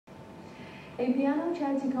A piano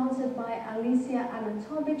charity concert by Alesia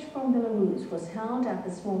Arnatovich from Belarus was held at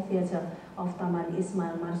the small theatre of Taman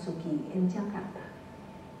Ismail Marzuki in Jakarta.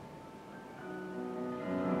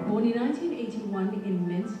 Born in 1981 in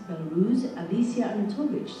Minsk, Belarus, Alesia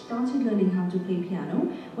Arnatovich started learning how to play piano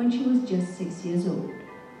when she was just 6 years old.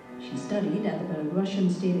 She studied at the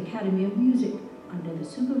Belarusian State Academy of Music under the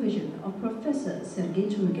supervision of Professor Sergei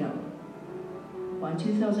Turgel. By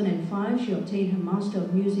 2005, she obtained her Master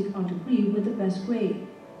of Music art degree with the best grade.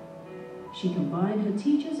 She combined her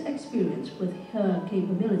teacher's experience with her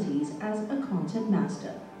capabilities as a concert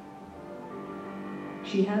master.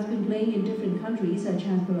 She has been playing in different countries such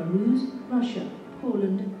as Belarus, Russia,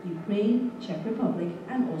 Poland, Ukraine, Czech Republic,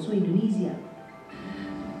 and also Indonesia.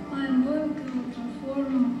 I am going to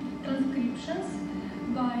perform transcriptions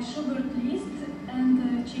by Schubert Liszt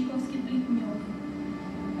and Tchaikovsky Plitnyov.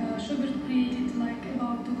 Schubert created like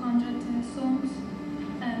about 200 songs,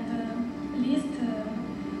 and Liszt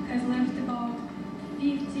has left about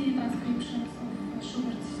 50 transcriptions of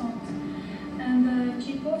Schubert's songs. And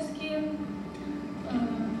Tchaikovsky,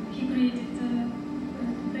 he created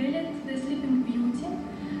Ballet, The Sleeping Beauty,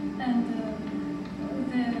 and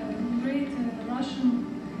the great Russian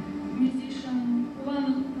musician,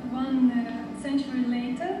 one century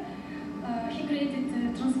later, he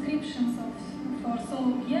created transcriptions for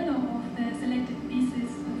solo piano of the selected pieces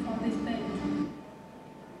from this ballet.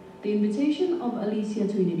 The invitation of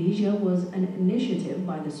Alesia to Indonesia was an initiative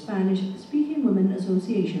by the Spanish-speaking Women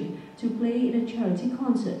Association to play in a charity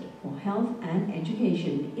concert for health and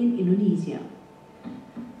education in Indonesia.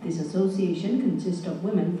 This association consists of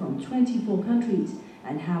women from 24 countries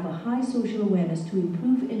and have a high social awareness to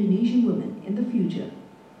improve Indonesian women in the future.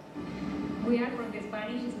 We are from the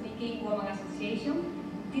Spanish-speaking Women Association.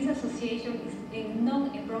 This association is a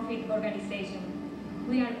non-profit organization.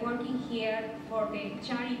 We are working here for the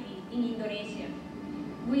charity in Indonesia.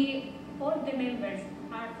 All the members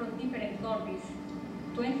are from different countries,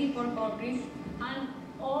 24 countries, and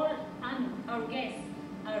our guests,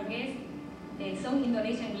 some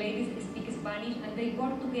Indonesian ladies speak Spanish, and they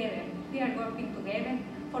work together. We are working together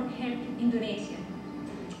for help Indonesia.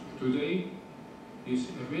 Today is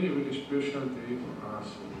a very, very special day for us,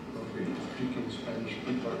 speaking Spanish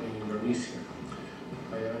people in Indonesia.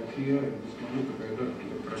 I am here in this moment together with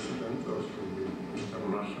the president of the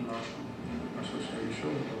International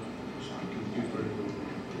Association of Speaking People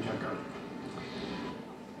in Jakarta.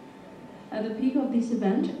 At the peak of this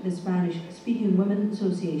event, the Spanish-speaking Women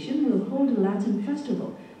Association will hold a Latin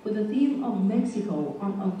festival with the theme of Mexico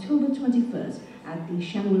on October 21st at the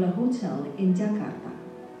Shangri-La Hotel in Jakarta.